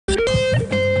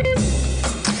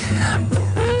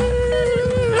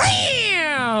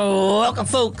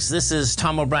Welcome, folks. This is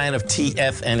Tom O'Brien of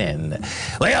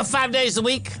TFNN. We go 5 days a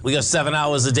week. We go 7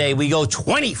 hours a day. We go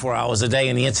 24 hours a day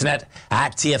on the internet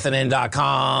at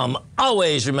TFNN.com.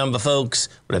 Always remember, folks,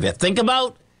 whatever you think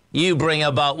about, you bring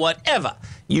about. Whatever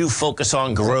you focus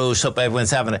on grows. Hope everyone's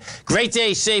having a great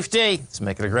day, safe day. Let's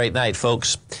make it a great night,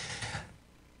 folks.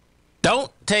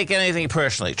 Don't take anything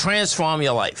personally. Transform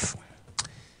your life.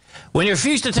 When you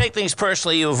refuse to take things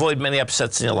personally, you avoid many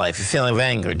upsets in your life. Your feeling of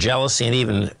anger, jealousy, and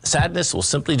even sadness will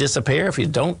simply disappear if you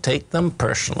don't take them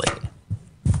personally.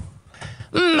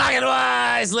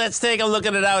 Market-wise, let's take a look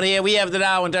at it out here. We have the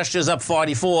Dow Industrials up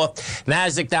 44,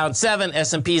 Nasdaq down 7,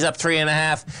 S&P's up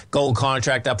 3.5, gold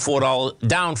contract up $4,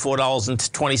 down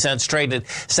 $4.20, traded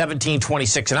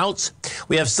 $17.26 an ounce.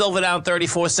 We have silver down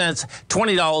 34 cents,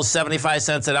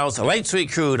 $20.75 an ounce. Light sweet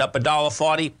crude up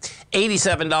 $1.40,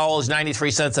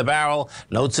 $87.93 a barrel.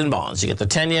 Notes and bonds. You get the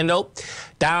 10-year note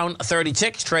down 30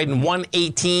 ticks, trading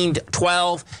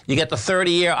 118.12. You get the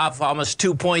 30-year up almost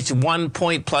 2 points, 1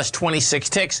 point plus 26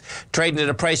 ticks, trading at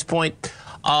a price point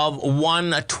of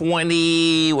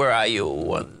 120. Where are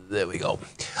you? There we go.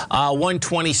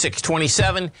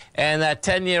 126.27, and that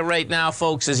 10-year right now,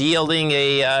 folks, is yielding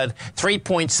a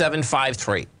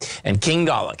 3.753. And King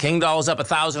Dollar's up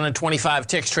 1,025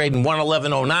 ticks, trading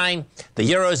 111.09. The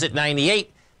euro's at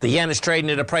 98. The yen is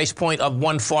trading at a price point of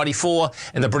 144,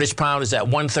 and the British pound is at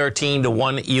 113 to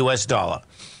 1 US dollar.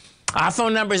 Our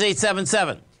phone number is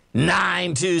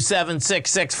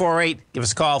 877-927-6648. Give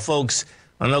us a call, folks.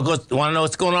 Want to know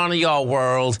what's going on in your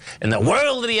world? In the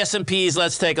world of the S&Ps,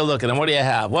 let's take a look at them. What do you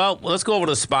have? Well, let's go over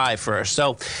to the SPY first.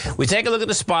 So we take a look at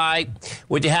the SPY.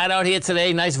 What you had out here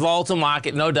today, nice volatile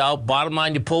market, no doubt. Bottom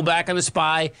line, you pull back on the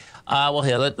SPY. Well,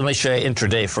 here, let me show you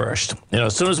intraday first. You know,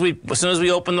 as soon as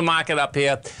we open the market up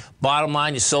here, bottom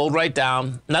line, you sold right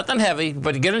down. Nothing heavy,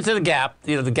 but you get into the gap.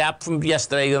 You know, the gap from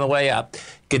yesterday on the way up.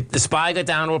 The SPY got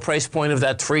down to a price point of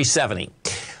that 370.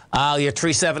 You're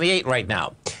 378 right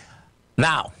now.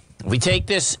 Now, we take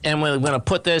this and we're going to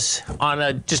put this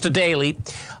on just a daily.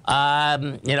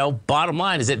 You know, bottom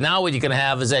line is that now what you're going to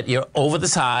have is that you're over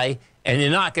this high, and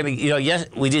you're not going to, you know, yes,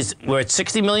 we're at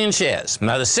 60 million shares.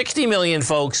 Now, the 60 million,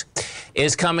 folks,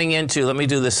 is coming into, let me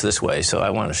do this way, so I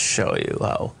want to show you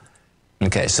how.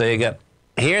 Okay, so you got,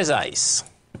 here's ICE,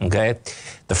 okay?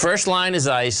 The first line is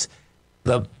ICE,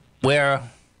 there's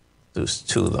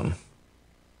two of them.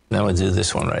 Now we'll do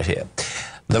this one right here.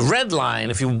 The red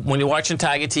line, when you're watching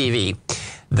Tiger TV,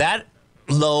 that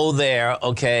low there,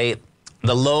 okay,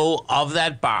 the low of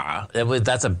that bar,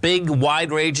 that's a big,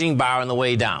 wide-ranging bar on the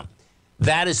way down.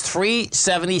 That is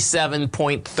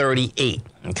 377.38,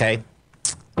 okay?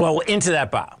 Well, we're into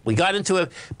that bar. We got into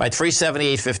it by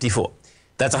 378.54.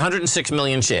 That's 106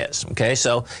 million shares, okay?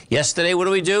 So yesterday,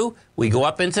 what do? We go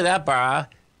up into that bar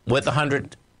with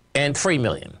 103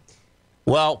 million.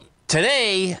 Well,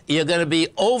 today, you're going to be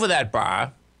over that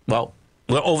bar. Well,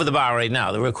 we're over the bar right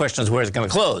now. The real question is where it's going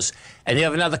to close. And you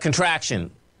have another contraction.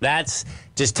 That's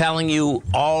just telling you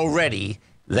already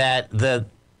that the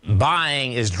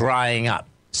buying is drying up.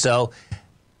 So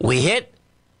we hit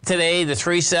today the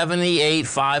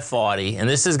 378.540, and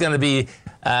this is going to be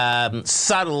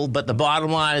subtle, but the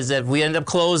bottom line is that we end up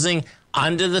closing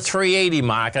under the 380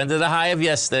 mark, under the high of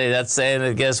yesterday. That's saying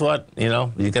that, guess what? You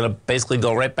know, you're going to basically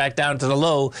go right back down to the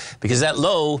low, because that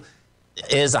low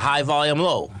is a high volume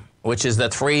low, which is the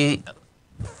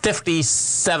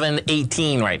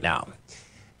 357.18 right now.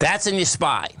 That's in your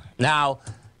SPY. Now,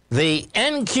 the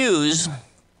NQs,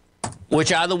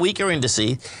 which are the weaker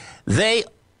indices, they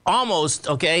almost,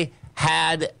 okay,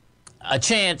 had a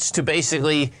chance to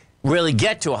basically really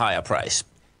get to a higher price,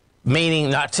 meaning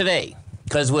not today.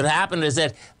 Because what happened is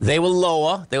that they were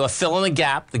lower, they were filling the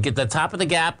gap. The top of the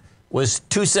gap was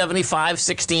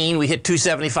 275.16. We hit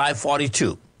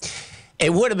 275.42.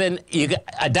 It would have been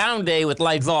a down day with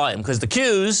light volume, because the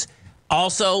Qs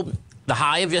also, the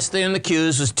high of yesterday in the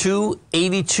Qs was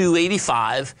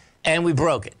 282.85, and we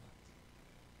broke it.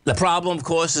 The problem, of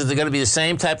course, is they're going to be the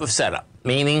same type of setup,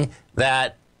 meaning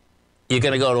that you're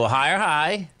going to go to a higher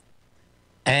high,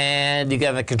 and you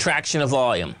get a contraction of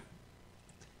volume.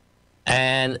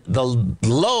 And the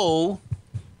low,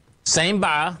 same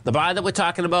bar, the bar that we're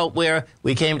talking about where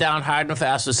we came down hard and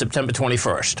fast was September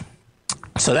 21st.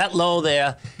 So that low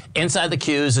there inside the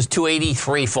Qs is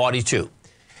 283.42.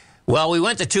 Well, we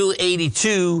went to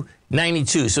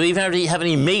 282.92, so we haven't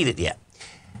even made it yet.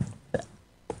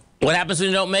 What happens when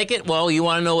you don't make it? Well, you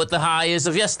want to know what the high is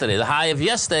of yesterday. The high of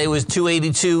yesterday was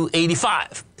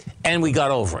 282.85, and we got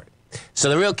over it. So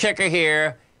the real kicker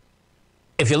here,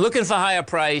 if you're looking for higher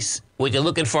price, what you're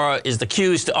looking for is the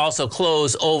Qs to also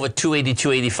close over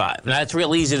 282.85. Now, that's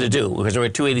real easy to do because we're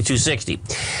at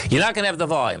 282.60. You're not going to have the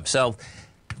volume. So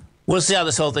we'll see how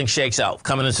this whole thing shakes out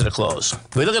coming into the close.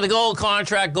 We look at the gold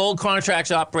contract. Gold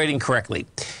contract's operating correctly.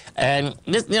 And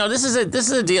this, this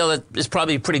is a deal that is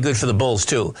probably pretty good for the bulls,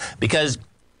 too, because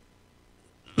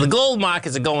the gold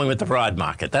markets are going with the broad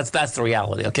market. That's the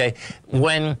reality, okay?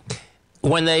 When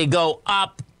they go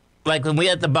up, like when we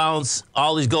had the bounce,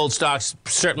 all these gold stocks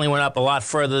certainly went up a lot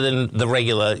further than the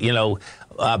regular,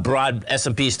 broad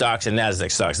S&P stocks and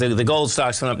NASDAQ stocks. The gold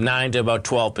stocks went up 9 to about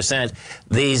 12%.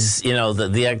 These,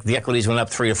 the equities went up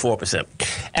 3 to 4%.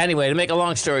 Anyway, to make a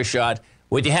long story short,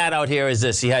 what you had out here is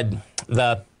this. You had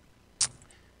the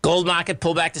gold market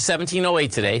pull back to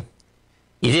 1708 today.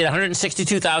 You did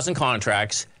 162,000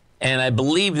 contracts, and I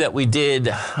believe that we did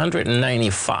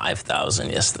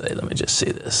 195,000 yesterday. Let me just see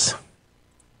this.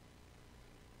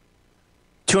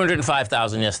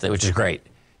 205,000 yesterday, which is great.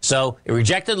 So it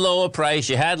rejected lower price.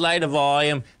 You had lighter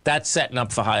volume. That's setting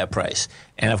up for higher price.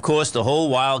 And, of course, the whole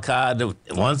wild card,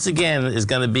 once again, is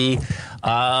going to be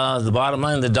the bottom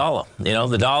line, the dollar.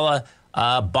 The dollar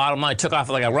bottom line took off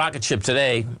like a rocket ship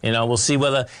today. We'll see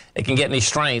whether it can get any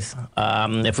strength.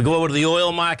 If we go over to the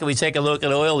oil market, we take a look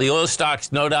at oil. The oil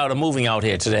stocks, no doubt, are moving out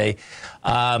here today.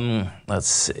 Let's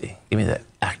see. Give me that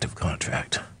active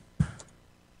contract.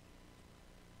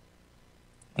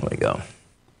 There we go.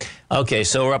 Okay,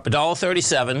 so we're up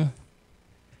 $1.37.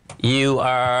 You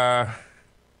are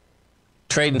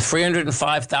trading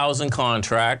 305,000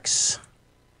 contracts.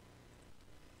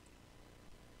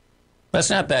 That's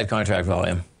not bad contract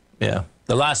volume. Yeah.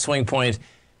 The last swing point,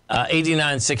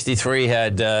 89.63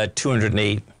 had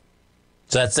 208.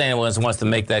 So that's saying it wants to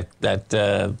make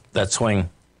that swing.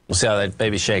 We'll see how that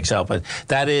baby shakes out. But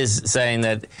that is saying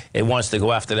that it wants to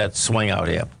go after that swing out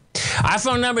here. Our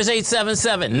phone number is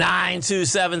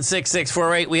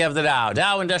 877-927-6648. We have the Dow.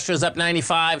 Dow Industrial's up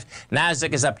 95.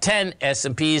 NASDAQ is up 10.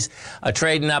 S&Ps are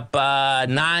trading up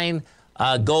 9.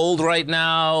 Gold right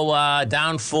now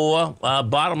down 4.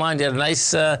 Bottom line, you had a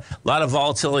nice lot of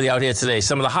volatility out here today.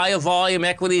 Some of the higher volume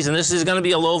equities, and this is going to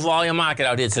be a low volume market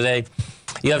out here today.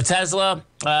 You have Tesla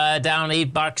down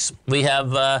 $8. We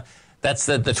have that's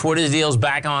the Twitter deal's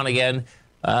back on again.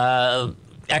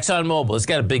 ExxonMobil, it's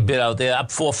got a big bid out there, up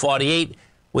 448.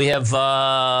 We have,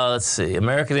 let's see,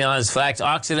 American Airlines Flags,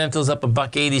 Occidental's up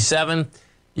 $1.87.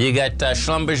 You got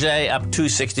Schlumberger up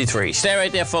 263. Stay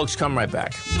right there, folks. Come right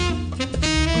back.